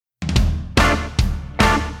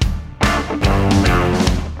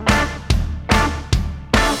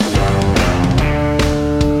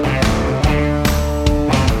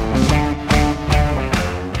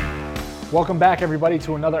Welcome back, everybody,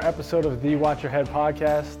 to another episode of the Watch Your Head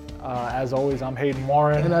podcast. As always, I'm Hayden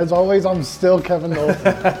Warren. And as always, I'm still Kevin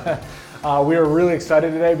Knowlton. We are really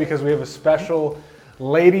excited today because we have a special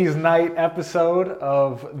Ladies' Night episode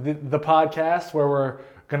of the podcast where we're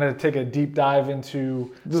going to take a deep dive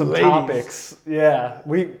into some topics. Yeah,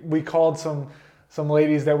 we called some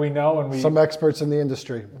ladies that we know, and some experts in the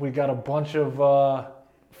industry. We got a bunch of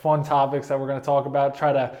fun topics that we're going to talk about,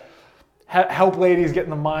 try to help ladies get in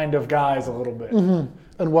the mind of guys a little bit. Mm-hmm.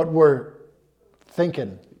 And what we're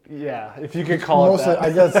thinking. Yeah, if you could call it that. I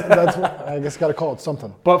guess got to call it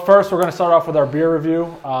something. But first, we're going to start off with our beer review.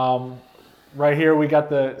 Right here, we got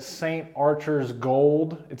the St. Archer's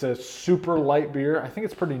Gold. It's a super light beer. I think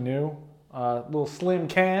it's pretty new. Little slim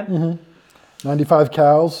can. Mm-hmm. 95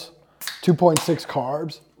 calories, 2.6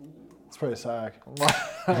 carbs. It's pretty sick.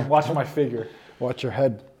 I'm watching my figure. Watch your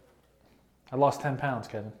head. I lost 10 pounds,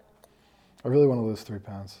 Kevin. I really want to lose 3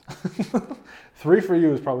 pounds. 3 for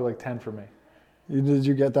you is probably like 10 for me. Did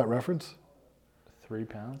you get that reference? 3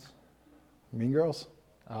 pounds? Mean Girls?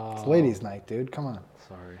 It's ladies' night, dude. Come on.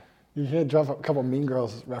 Sorry. You can't drop a couple Mean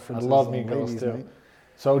Girls references. I love Mean Girls too. Night.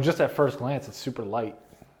 So just at first glance, it's super light.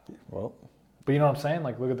 Well. But you know what I'm saying?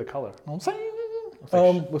 Like, look at the color. I'm saying.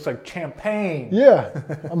 Looks like champagne. Yeah.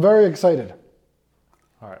 I'm very excited.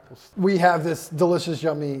 All right. We have this delicious,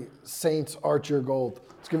 yummy St. Archer Gold.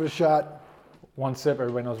 Let's give it a shot. One sip,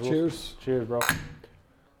 everybody knows rules. Cheers. Cheers, bro.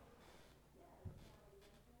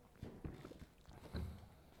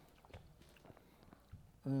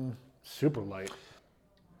 Super light.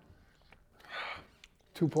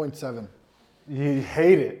 2.7. You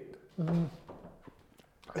hate it. Mm-hmm.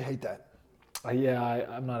 I hate that.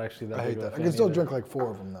 I'm not actually that I big hate of a that. I fan can still either. drink like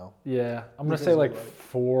 4 of them though. Yeah, I'm going to say like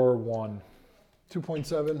 4.1.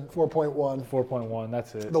 2.7, 4.1. 4.1,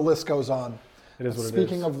 that's it. The list goes on. It is what it is.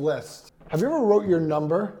 Speaking of lists, have you ever wrote your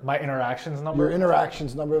number? My interactions number? Your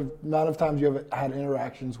interactions number, amount of times you have had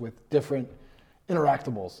interactions with different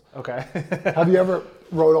interactables. Okay. Have you ever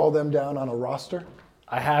wrote all them down on a roster?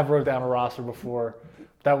 I have wrote down a roster before.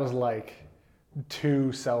 That was like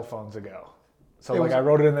 2 cell phones ago. So I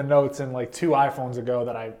wrote it in the notes in like 2 iPhones ago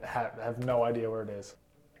that I have no idea where it is.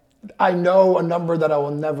 I know a number that I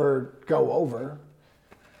will never go over.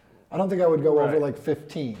 I don't think I would go over like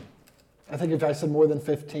 15. I think if I said more than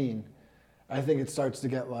 15, I think it starts to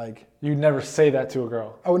get like... You'd never say that to a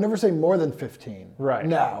girl. I would never say more than 15. Right.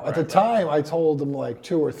 Now, at the time, I told them like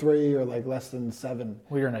 2 or 3 or like less than 7.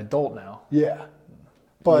 Well, you're an adult now. Yeah.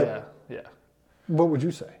 But yeah. What would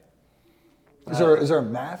you say? Is there a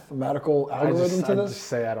mathematical algorithm to I this? just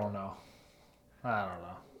say I don't know. I don't know.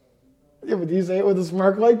 Yeah, but do you say it with a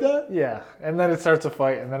smirk like that? Yeah, and then it starts a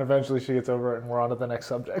fight, and then eventually she gets over it, and we're on to the next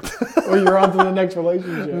subject. Or you're on to the next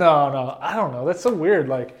relationship? No, I don't know. That's so weird.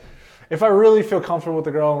 Like, if I really feel comfortable with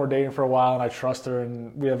the girl and we're dating for a while, and I trust her,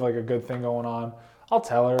 and we have like a good thing going on, I'll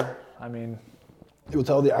tell her. I mean, You'll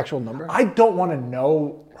tell the actual number? I don't want to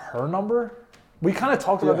know her number. We kind of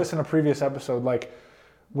talked about this in a previous episode. Like,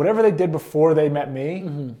 whatever they did before they met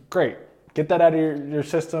me, great. Get that out of your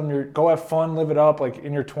system. Go have fun, live it up. Like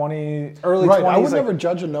in your early 20s. I would never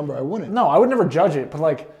judge a number. I wouldn't. No, I would never judge it. But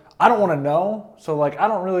like, I don't want to know. So like, I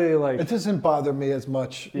don't really like. It doesn't bother me as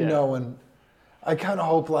much, knowing. I kind of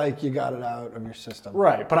hope like you got it out of your system.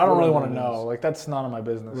 Right, but I don't really want to know. Like that's none of my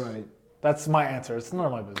business. Right. That's my answer. It's none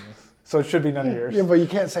of my business. So it should be none of yours. Yeah, but you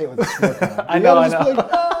can't say it with a smirk on. I know. Be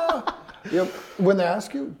like, Yep. When they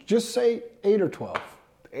ask you, just say 8 or 12.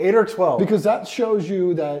 8 or 12. Because that shows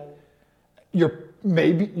you that you're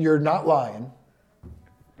not lying.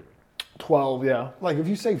 12, yeah. Like if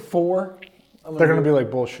you say 4, they're going to be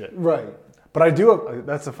like bullshit. Right. But I do have,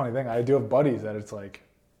 that's the funny thing, I do have buddies that it's like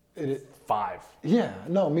 5. Yeah,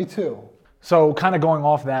 no, me too. So kind of going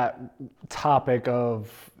off that topic of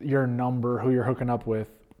your number, who you're hooking up with,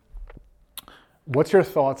 what's your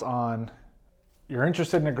thoughts on you're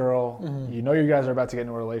interested in a girl, you know you guys are about to get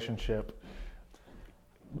into a relationship,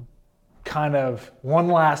 kind of one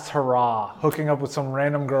last hurrah, hooking up with some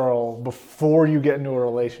random girl before you get into a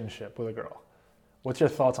relationship with a girl. What's your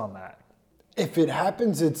thoughts on that? If it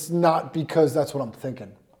happens, it's not because that's what I'm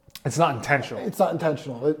thinking. It's not intentional. It's not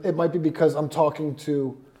intentional. It might be because I'm talking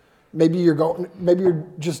to, maybe you're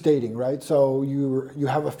just dating, right? So you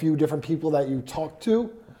have a few different people that you talk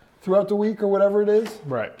to throughout the week or whatever it is.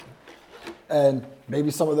 Right. And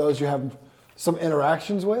maybe some of those you have some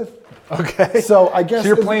interactions with. Okay. So I guess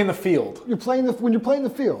you're playing the field. When you're playing the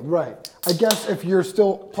field, right? I guess if you're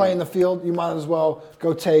still playing the field, you might as well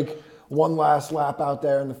go take one last lap out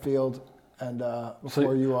there in the field, and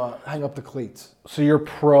before you hang up the cleats. So you're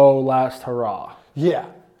pro last hurrah. Yeah,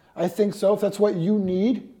 I think so. If that's what you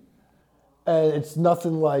need, and it's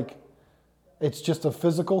nothing like It's just a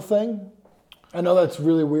physical thing. I know that's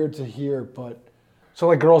really weird to hear, but... So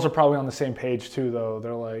like girls are probably on the same page too, though.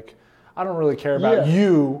 They're like, I don't really care about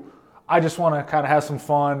you. I just want to kind of have some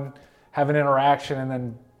fun, have an interaction, and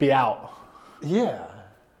then be out. Yeah.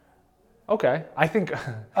 Okay, I think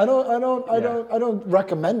I don't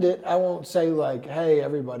recommend it. I won't say like, hey,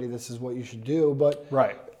 everybody, this is what you should do. But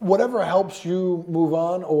whatever helps you move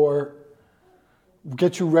on or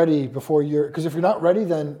get you ready before you're. Because if you're not ready,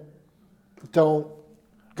 then don't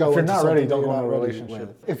go. If you're not ready, don't go into a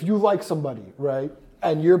relationship. If you like somebody, right,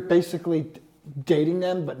 and you're basically dating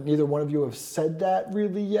them, but neither one of you have said that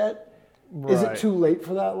really yet. Right. Is it too late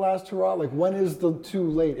for that last hurrah? Like, when is the too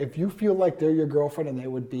late? If you feel like they're your girlfriend and they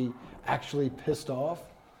would be actually pissed off.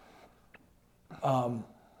 I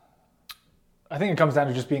think it comes down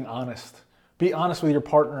to just being honest. Be honest with your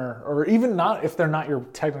partner, or even not if they're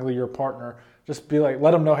not technically your partner. Just be like,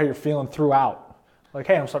 let them know how you're feeling throughout. Like,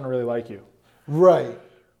 hey, I'm starting to really like you. Right.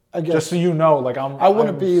 I guess. Just so you know, like I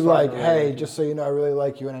wouldn't be like, hey, just so you know, I really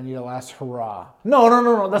like you and I need a last hurrah.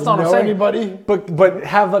 No. That's not what I'm saying. Anybody? But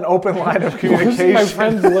have an open line of communication. My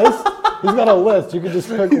friend's list. He's got a list. You can just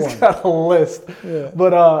pick one. He's got a list. Yeah.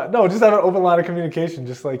 But no, just have an open line of communication.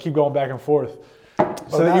 Just like keep going back and forth,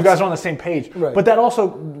 so that you guys are on the same page. Right. But that also,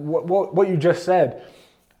 what you just said,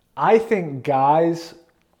 I think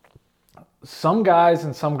some guys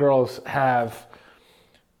and some girls have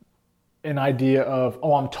an idea of,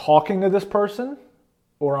 oh, I'm talking to this person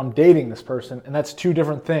or I'm dating this person, and that's two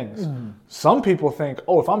different things. Mm. Some people think,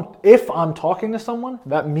 oh, if I'm talking to someone,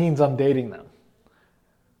 that means I'm dating them.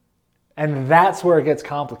 And that's where it gets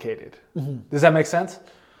complicated. Mm-hmm. Does that make sense?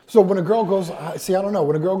 So when a girl goes, I don't know,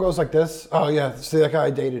 when a girl goes like this, oh yeah, see that guy,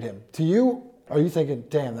 I dated him. To you, are you thinking,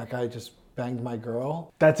 damn, that guy just banged my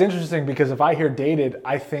girl? That's interesting because if I hear dated,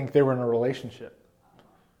 I think they were in a relationship.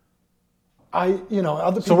 Other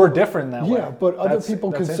people. So we're different that way. Yeah, but other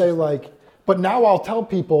people could say like, but now I'll tell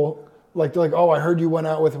people, like, they're like, oh, I heard you went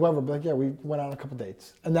out with whoever. But like, yeah, we went on a couple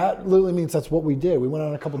dates. And that literally means that's what we did. We went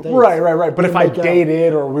on a couple dates. Right. But if I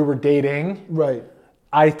dated or we were dating, right,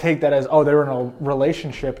 I take that as, oh, they were in a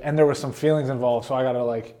relationship and there was some feelings involved. So I got to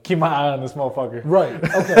like keep my eye on this motherfucker. Right.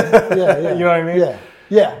 Okay. Yeah. You know what I mean? Yeah.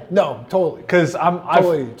 Yeah. No, totally. Because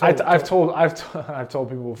I've told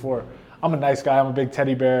people before, I'm a nice guy. I'm a big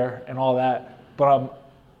teddy bear and all that. But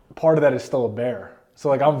part of that is still a bear. So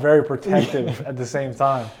like I'm very protective at the same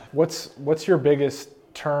time. What's your biggest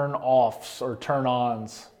turn offs or turn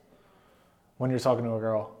ons when you're talking to a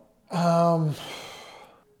girl?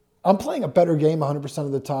 I'm playing a better game 100%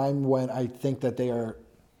 of the time when I think that they are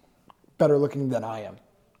better looking than I am.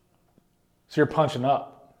 So you're punching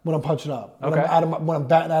up. When I'm punching up. Okay. When I'm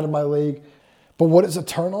batting out of my league. But what is a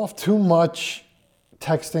turn off? Too much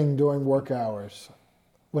texting during work hours.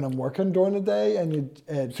 When I'm working during the day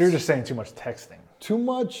so you're just saying too much texting. Too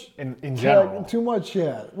much in general. Too much,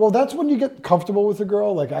 yeah. Well, that's when you get comfortable with a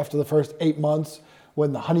girl, like after the first 8 months,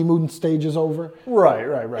 when the honeymoon stage is over.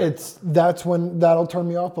 Right. That's when that'll turn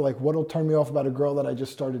me off. But like, what'll turn me off about a girl that I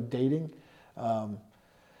just started dating? Well,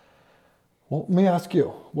 let me ask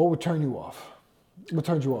you, what would turn you off? What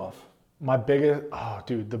turns you off?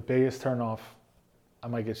 The biggest turn off. I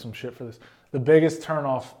might get some shit for this. The biggest turn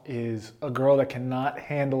off is a girl that cannot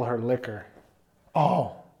handle her liquor.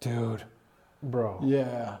 Oh, dude. Bro.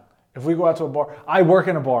 Yeah. If we go out to a bar, I work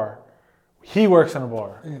in a bar. He works in a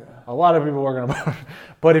bar. Yeah. A lot of people work in a bar.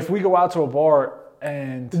 But if we go out to a bar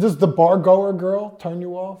and... Does the bar goer girl turn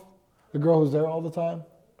you off? The girl who's there all the time?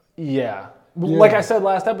 Yeah. Like I said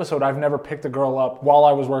last episode, I've never picked a girl up while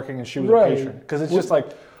I was working and she was a patron. Because it's just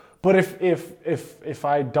like... But if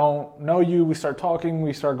I don't know you, we start talking,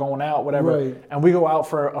 we start going out, whatever, and we go out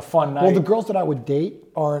for a fun night. Well, the girls that I would date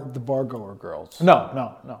aren't the bar goer girls.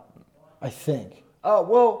 No. I think.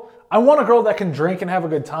 Well, I want a girl that can drink and have a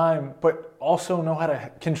good time, but also know how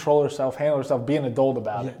to control herself, handle herself, be an adult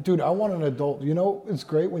about it. Dude, I want an adult. You know, it's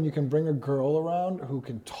great when you can bring a girl around who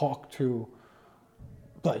can talk to,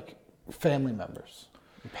 like, family members.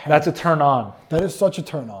 That's a turn on. That is such a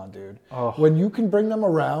turn on, dude. Oh. When you can bring them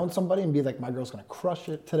around somebody and be like, my girl's going to crush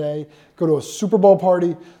it today, go to a Super Bowl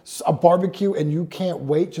party, a barbecue, and you can't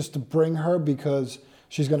wait just to bring her because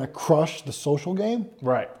she's going to crush the social game.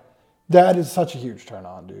 Right. That is such a huge turn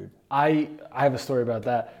on, dude. I have a story about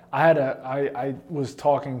that. I was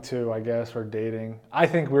talking to, I guess, or dating. I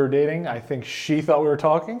think we were dating. I think she thought we were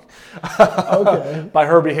talking. Okay. By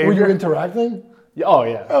her behavior. Were you interacting? Oh,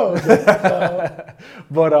 yeah. Oh, okay.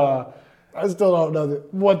 But I still don't know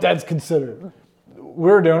what that's considered.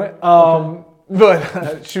 We were doing it.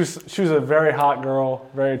 But she was a very hot girl,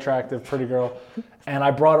 very attractive, pretty girl. And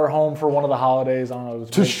I brought her home for one of the holidays. I don't know. It was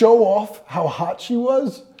to show off how hot she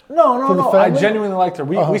was? No. I genuinely liked her.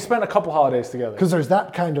 We spent a couple holidays together. Because there's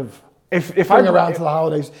that kind of if I around to the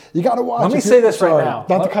holidays, you got to watch. Let me say this right now.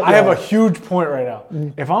 I have a huge point right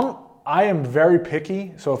now. I am very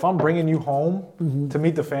picky, so if I'm bringing you home to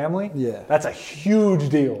meet the family, that's a huge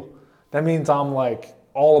deal. That means I'm like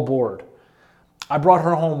all aboard. I brought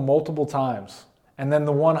her home multiple times, and then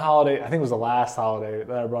the one holiday, I think it was the last holiday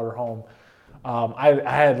that I brought her home, I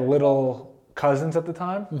had little cousins at the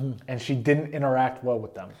time, and she didn't interact well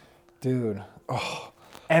with them. Dude,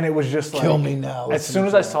 and it was just like, kill me now. As soon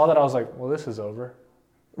as I saw that, I was like, well, this is over.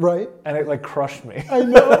 Right. And it like crushed me. I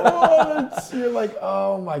know. You're like,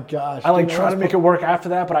 oh my gosh. I like try to make it work after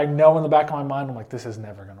that, but I know in the back of my mind, I'm like, this is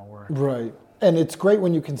never going to work. Right. And it's great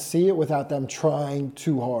when you can see it without them trying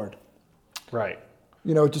too hard. Right.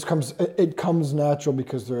 You know, it comes natural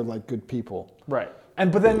because they're like good people. Right.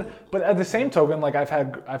 But at the same token, like I've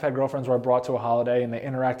had girlfriends where I brought to a holiday and they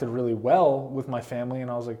interacted really well with my family, and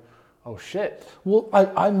I was like, oh shit. Well,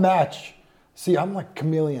 I match. See, I'm like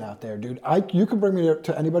chameleon out there, dude. You can bring me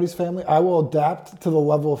to anybody's family. I will adapt to the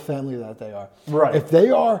level of family that they are. Right. If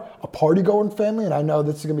they are a party-going family, and I know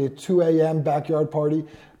this is going to be a 2 a.m. backyard party,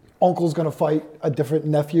 uncle's going to fight a different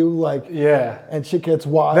nephew, and shit gets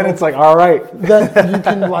wild. Then it's like, all right. Then you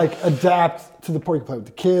can like adapt to the party. You can play with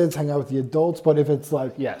the kids, hang out with the adults. But if it's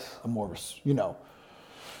like a more,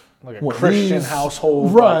 like a Christian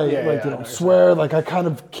household. Right. They don't swear. Like I kind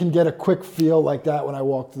of can get a quick feel like that when I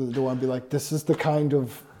walk through the door and be like, this is the kind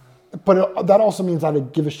of, but that also means I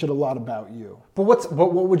give a shit a lot about you. But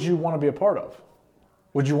what would you want to be a part of?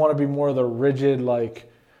 Would you want to be more of the rigid,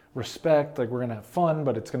 like respect, like we're going to have fun,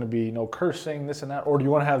 but it's going to be no cursing, this and that? Or do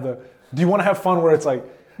you want to have fun where it's like,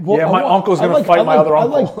 my uncle's going to fight my other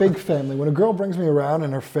uncle? I like big family. When a girl brings me around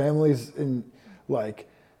and her family's in like,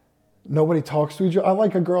 nobody talks to each other. I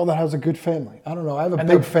like a girl that has a good family. I don't know. I have a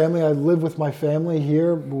big family. I live with my family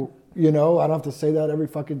here. You know, I don't have to say that every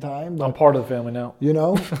fucking time. I'm part of the family now. You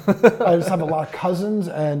know? I just have a lot of cousins,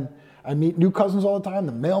 and I meet new cousins all the time.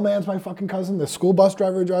 The mailman's my fucking cousin. The school bus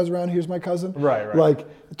driver who drives around here's my cousin. Right. Like,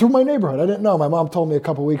 through my neighborhood. I didn't know. My mom told me a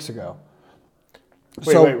couple weeks ago.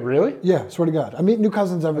 Wait, really? Yeah, swear to God. I meet new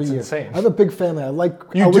cousins every year. Insane. I have a big family. I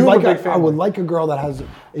would like a girl that has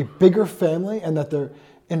a bigger family and that they're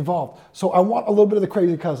involved. So I want a little bit of the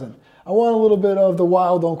crazy cousin. I want a little bit of the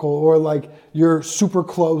wild uncle, or like you're super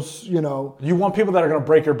close, You want people that are going to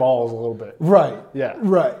break your balls a little bit. Right. Yeah.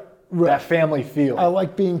 Right. That family feel. I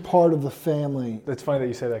like being part of the family. It's funny that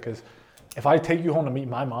you say that, because if I take you home to meet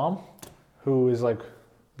my mom, who is like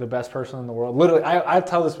the best person in the world, literally, I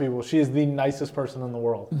tell this to people, she is the nicest person in the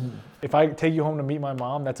world. Mm-hmm. If I take you home to meet my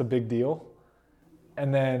mom, that's a big deal.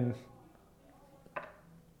 And then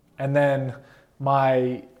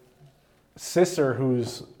my sister,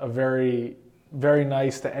 who's a very, very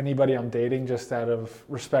nice to anybody I'm dating, just out of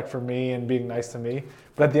respect for me and being nice to me.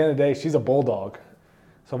 But at the end of the day, she's a bulldog.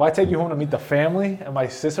 So if I take you home to meet the family and my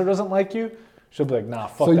sister doesn't like you, she'll be like, nah,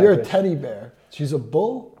 fuck that. So you're bitch. A teddy bear. She's a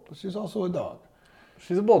bull, but she's also a dog.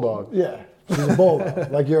 She's a bulldog. Yeah, she's a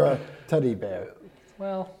bulldog. Like you're a teddy bear.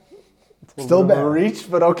 Well, it's still bear. Reach,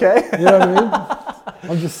 but okay. You know what I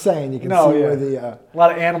mean? I'm just saying, you can see where the... a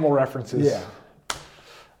lot of animal references. Yeah.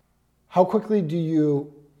 How quickly do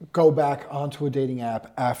you go back onto a dating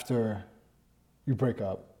app after you break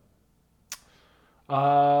up?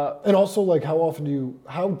 And also, like,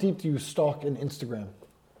 how deep do you stalk in Instagram?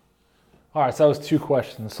 All right, so that was 2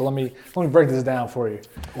 questions. So let me break this down for you.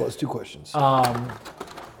 Well, it's 2 questions.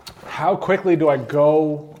 How quickly do I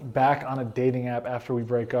go back on a dating app after we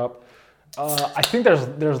break up? I think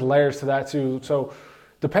there's layers to that too. So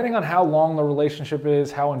depending on how long the relationship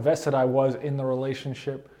is, how invested I was in the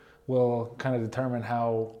relationship, will kind of determine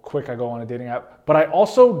how quick I go on a dating app. But I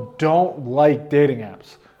also don't like dating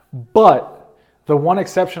apps. But the one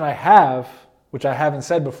exception I have, which I haven't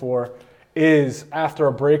said before, is after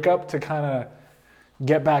a breakup to kind of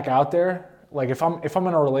get back out there. Like if I'm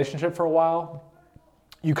in a relationship for a while,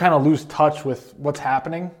 you kind of lose touch with what's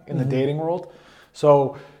happening in the dating world.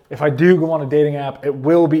 So if I do go on a dating app, it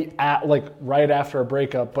will be right after a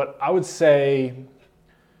breakup. But I would say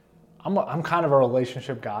I'm kind of a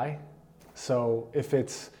relationship guy. So if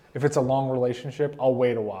it's a long relationship, I'll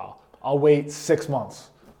wait a while. I'll wait 6 months.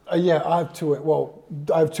 Yeah, I have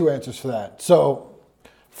 2 answers for that. So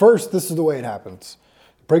first, this is the way it happens.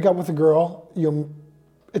 Break up with a girl,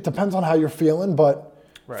 it depends on how you're feeling, but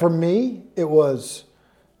for me, it was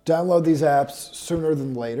download these apps sooner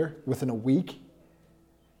than later, within a week,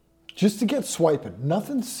 just to get swiping.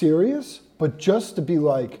 Nothing serious, but just to be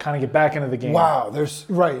like... kind of get back into the game. Wow,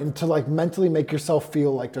 and to like mentally make yourself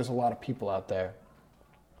feel like there's a lot of people out there.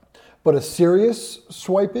 But a serious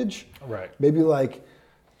swipage, maybe like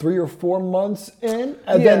 3 or 4 months in,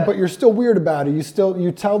 and then but you're still weird about it.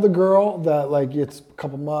 You tell the girl that like it's a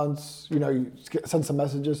couple months. You send some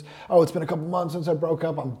messages. Oh, it's been a couple months since I broke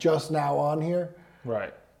up. I'm just now on here.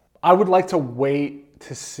 Right. I would like to wait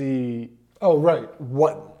to see. Oh, right.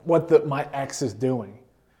 What my ex is doing.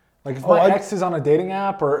 Like if my ex is on a dating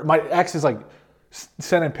app, or my ex is like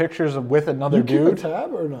sending pictures with another dude. You keep a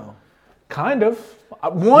tab or no? Kind of. I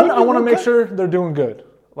want to make sure they're doing good.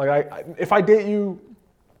 Like if I date you,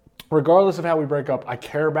 regardless of how we break up, I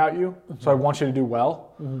care about you, so I want you to do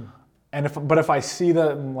well. Mm-hmm. And if I see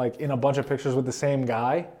them like in a bunch of pictures with the same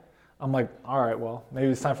guy, I'm like, all right, well, maybe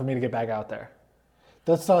it's time for me to get back out there.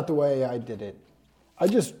 That's not the way I did it. I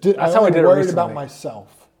just did. That's how I did it worried about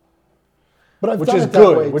myself. But I've which done is it that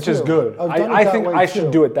good. way Which too. is good. I think I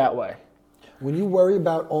should do it that way. When you worry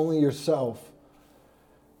about only yourself,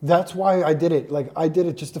 that's why I did it. Like I did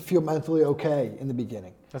it just to feel mentally okay in the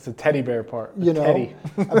beginning. That's the teddy bear part. Teddy.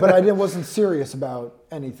 But I wasn't serious about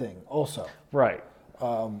anything. Also, right.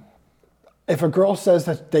 If a girl says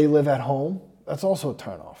that they live at home, that's also a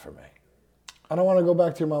turn off for me. I don't want to go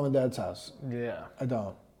back to your mom and dad's house. Yeah, I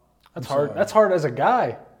don't. That's hard. Sorry. That's hard as a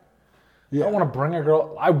guy. Yeah. I don't want to bring a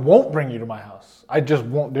girl. I won't bring you to my house. I just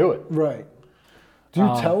won't do it. Right. Do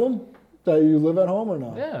you tell them that you live at home or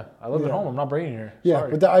not? Yeah, I live at home. I'm not bringing you here. Yeah,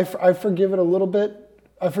 Sorry. but I forgive it a little bit.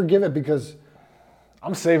 I forgive it because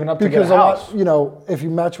I'm saving up to get a house. If you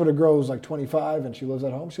match with a girl who's like 25 and she lives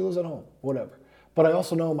at home, she lives at home. Whatever. But I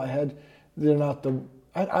also know in my head they're not the.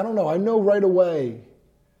 I don't know. I know right away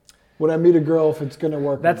when I meet a girl if it's going to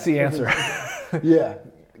work. That's the answer. Yeah.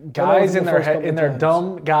 Guys in their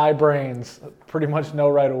dumb guy brains pretty much know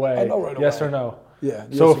right away. I know right away. Yes or no. Yeah.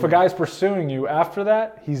 So if a guy's pursuing you after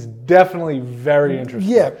that, he's definitely very interested.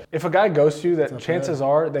 Yeah. If a guy ghosts you, chances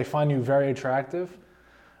are they find you very attractive.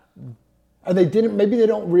 And maybe they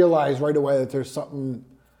don't realize right away that there's something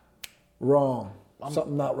wrong.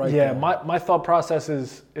 Something not right there. Yeah, my thought process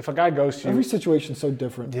is if a guy ghosts you... Every situation's so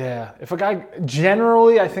different. Yeah. I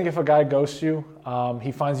think if a guy ghosts you,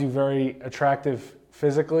 he finds you very attractive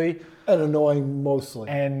physically. And annoying mostly.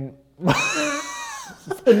 And...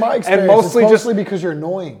 in my experience, and mostly it's mostly because you're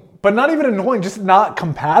annoying. But not even annoying, just not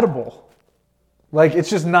compatible. Like, it's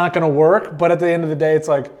just not going to work, but at the end of the day, it's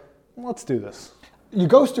like, let's do this. You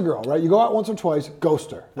ghost a girl, right? You go out once or twice,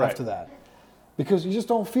 ghost her right. after that. Because you just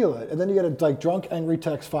don't feel it. And then you get a drunk, angry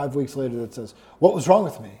text 5 weeks later that says, what was wrong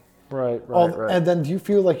with me? Right. And then do you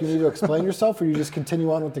feel like you need to explain yourself or you just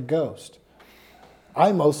continue on with the ghost?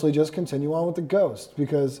 I mostly just continue on with the ghost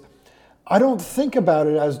because I don't think about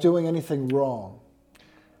it as doing anything wrong.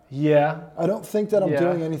 Yeah. I don't think that I'm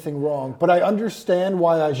doing anything wrong, but I understand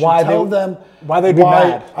why I should tell them why they'd be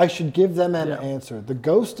mad. I should give them an answer. The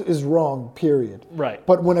ghost is wrong, period. Right.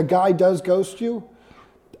 But when a guy does ghost you,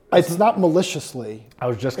 it's not maliciously. I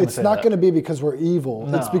was just going to say It's not going to be because we're evil.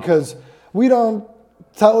 No. It's because we don't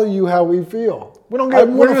tell you how we feel. We don't get.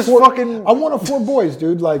 We're just fucking. I'm one of 4 boys,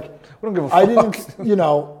 dude. Like we don't give a fuck.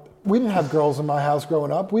 We didn't have girls in my house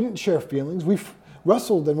growing up. We didn't share feelings. We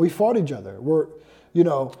wrestled and we fought each other.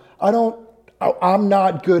 I'm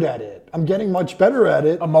not good at it. I'm getting much better at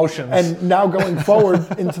it. Emotions. And now going forward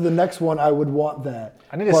into the next one, I would want that.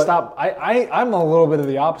 I need to stop. I'm a little bit of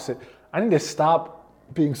the opposite. I need to stop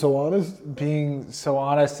being so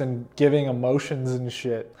honest and giving emotions and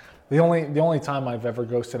shit. The only time I've ever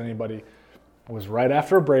ghosted anybody was right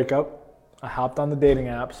after a breakup. I hopped on the dating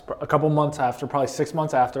apps a couple months after, probably 6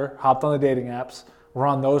 months after, hopped on the dating apps. We're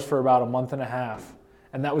on those for about a month and a half.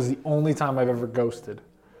 And that was the only time I've ever ghosted.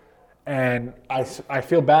 And I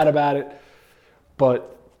feel bad about it,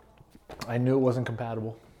 but I knew it wasn't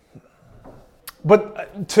compatible.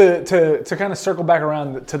 But to kind of circle back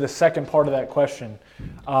around to the second part of that question,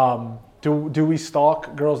 do we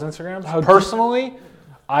stalk girls' Instagrams? Personally,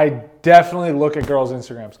 I definitely look at girls'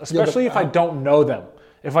 Instagrams, especially if I don't know them.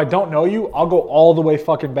 If I don't know you, I'll go all the way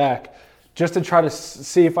fucking back just to try to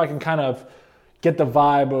see if I can kind of get the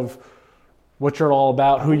vibe of what you're all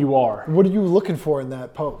about, who you are. What are you looking for in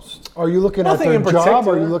that post? Are you looking Nothing at in their job?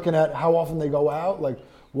 particular. Are you looking at how often they go out? Like,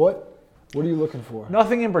 what are you looking for?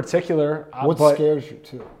 Nothing in particular. What scares you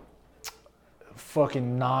too?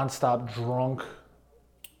 Fucking nonstop drunk.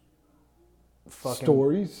 Fucking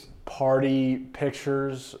stories? Party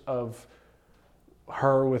pictures of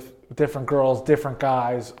her with different girls, different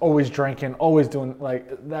guys, always drinking, always doing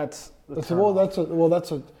that's you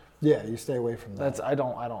stay away from that. I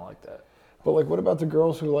don't like that. But like, what about the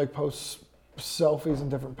girls who post selfies and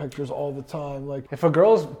different pictures all the time? Like, if a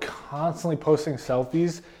girl's constantly posting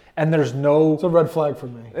selfies and there's no, it's a red flag for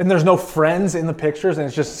me. And there's no friends in the pictures and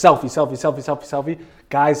it's just selfie,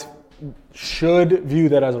 guys should view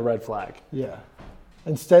that as a red flag. Yeah.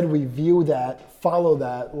 Instead, we view that, follow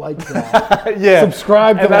that, like that,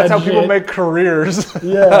 subscribe to that. And that's how people make careers.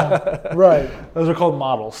 Yeah, right. Those are called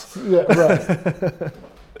models. Yeah, right.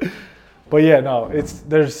 But yeah, no,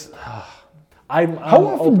 How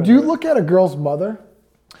often do you look at a girl's mother?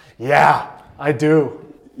 Yeah, I do.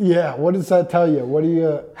 Yeah, what does that tell you? What do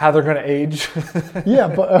you... How they're going to age. Yeah,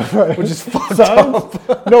 but... Right. Which is fucked up.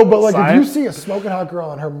 No, but like if you see a smoking hot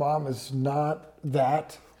girl and her mom is not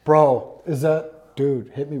that... Bro. Is that... Dude,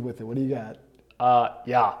 hit me with it. What do you got?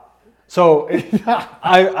 Yeah. So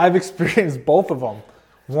I've experienced both of them.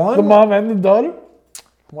 One... The mom and the daughter?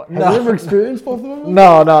 What? Have you ever experienced both of them?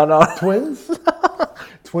 No. Twins?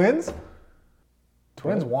 Twins?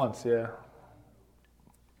 Twins once, yeah.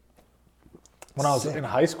 When I was in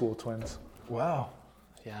high school, twins. Wow.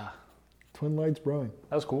 Yeah. Twin Lights Brewing.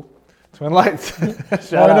 That was cool. Twin Lights.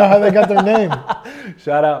 Shout out. I know how they got their name.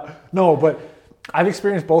 Shout out. No, but I've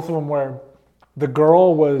experienced both of them where the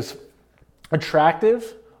girl was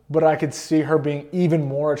attractive, but I could see her being even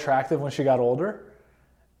more attractive when she got older.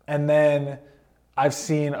 And then I've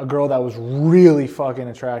seen a girl that was really fucking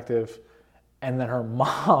attractive, and then her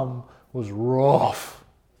mom was rough.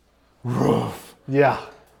 Yeah.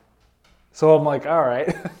 So I'm like, all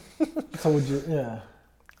right. So would you, yeah.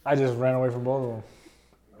 I just ran away from both of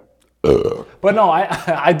them. But no,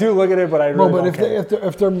 I do look at it, but I really don't care.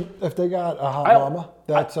 If they got a hot mama,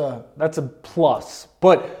 that's a plus.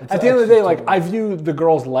 But at the end of the day, like I view the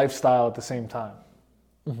girl's lifestyle at the same time.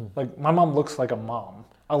 Mm-hmm. Like my mom looks like a mom.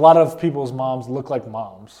 A lot of people's moms look like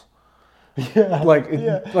moms. Yeah. Like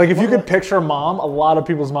if you could picture a mom, a lot of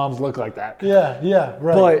people's moms look like that. Yeah,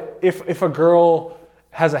 right. But if a girl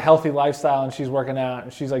has a healthy lifestyle and she's working out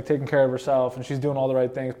and she's like taking care of herself and she's doing all the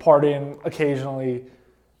right things, partying occasionally,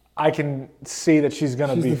 I can see that she's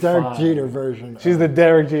gonna be fine. She's the Derek Jeter version. She's the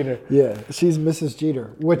Derek Jeter. Yeah, she's Mrs.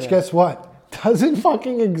 Jeter, which guess what? Doesn't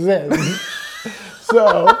fucking exist.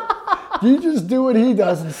 So you just do what he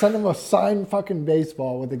does and send him a signed fucking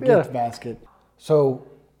baseball with a gift basket. So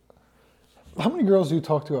how many girls do you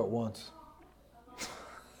talk to at once?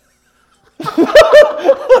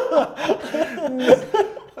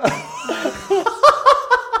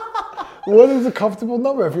 What is a comfortable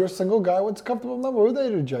number? If you're a single guy, what's a comfortable number? Who are they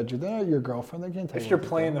to judge you? They're not your girlfriend. They can't tell you. If you're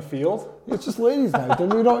playing the field, it's just ladies' night.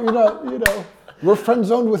 Then you're not. We're friend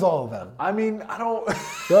zoned with all of them. I mean, I don't.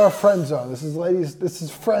 They're a friend zone. This is ladies. This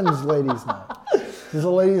is friends' ladies' night. This is a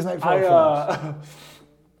ladies' night for our friends.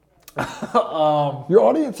 Your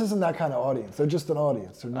audience isn't that kind of audience. They're just an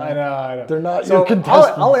audience. They're not, I know. They're not your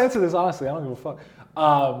contestants. I'll answer this honestly. I don't give a fuck.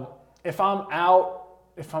 If I'm out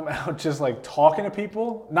just like talking to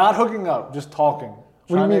people, not hooking up, just talking.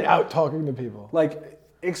 What do you mean out talking to people? Like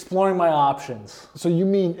exploring my options. So you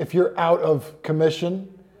mean if you're out of commission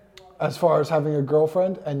as far as having a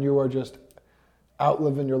girlfriend and you are just out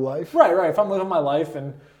living your life? Right. If I'm living my life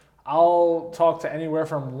and I'll talk to anywhere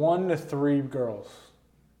from 1 to 3 girls.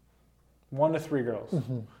 1 to 3 girls.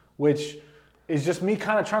 Mm-hmm. Which is just me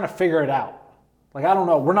kind of trying to figure it out. Like, I don't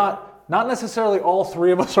know. We're not necessarily all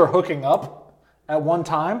 3 of us are hooking up at one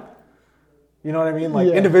time. You know what I mean? Like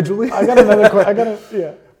individually. I got another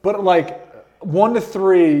question. But like 1 to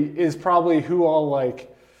 3 is probably who I'll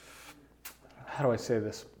like, how do I say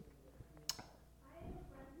this?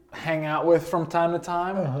 Hang out with from time to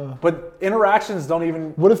time. Uh-huh. But interactions don't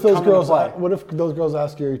even What if those girls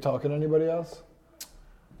ask you, are you talking to anybody else?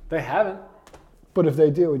 They haven't. But if they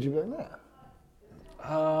do, would you be like,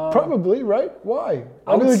 nah? Probably, right? Why?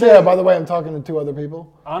 I would say, yeah, by the way, I'm talking to 2 other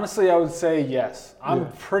people. Honestly, I would say yes.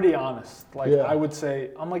 I'm pretty honest. Like I would say,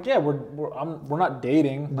 I'm like, yeah, we're not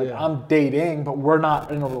dating. Like I'm dating, but we're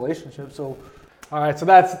not in a relationship. So, all right. So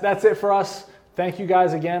that's it for us. Thank you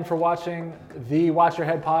guys again for watching the Watch Your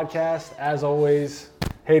Head podcast. As always,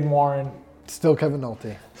 Hayden Warren. Still Kevin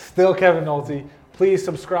Nolte. Please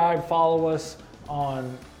subscribe, follow us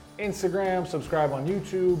on Instagram, subscribe on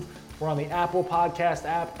YouTube. We're on the Apple Podcast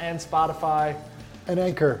app and Spotify. And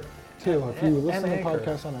Anchor, too. If you listen to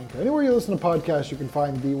podcasts on Anchor. Anywhere you listen to podcasts, you can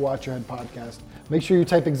find the Watch Your Head podcast. Make sure you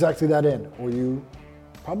type exactly that in, or you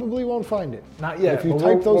probably won't find it. Not yet. If you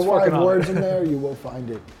type those 5 words in there, you will find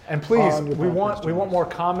it. And please, we want more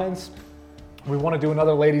comments. We want to do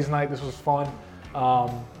another ladies' night. This was fun.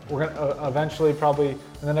 We're going to eventually, probably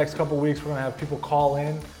in the next couple of weeks, we're going to have people call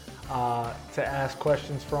in to ask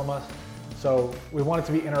questions from us. So we want it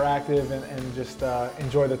to be interactive and just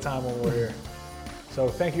enjoy the time when we're here. So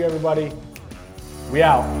thank you, everybody. We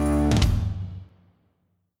out.